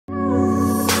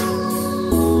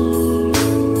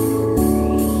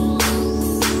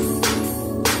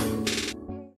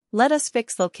Let us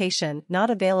fix location not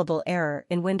available error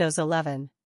in Windows 11.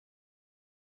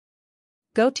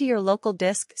 Go to your local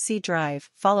disk C drive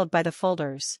followed by the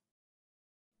folders.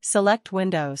 Select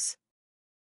Windows.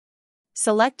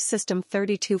 Select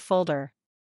System32 folder.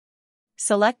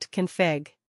 Select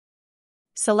Config.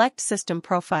 Select System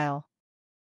Profile.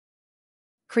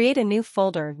 Create a new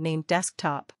folder named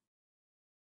Desktop.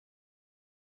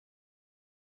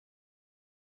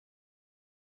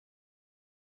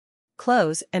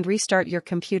 Close and restart your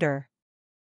computer.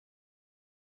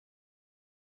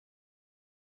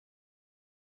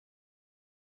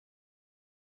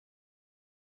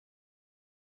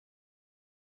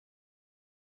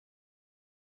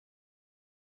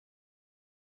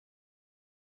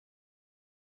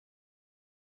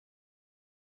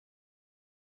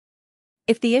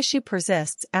 If the issue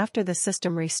persists after the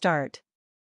system restart,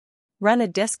 run a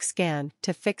disk scan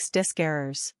to fix disk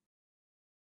errors.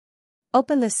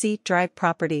 Open the C drive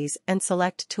properties and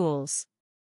select Tools.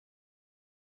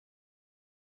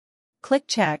 Click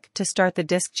Check to start the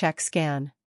disk check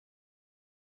scan.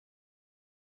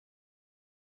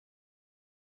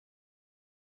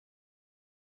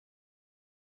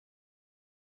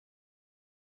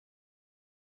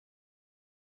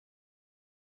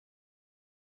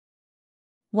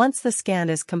 Once the scan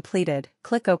is completed,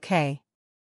 click OK.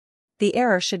 The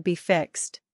error should be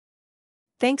fixed.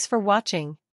 Thanks for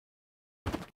watching.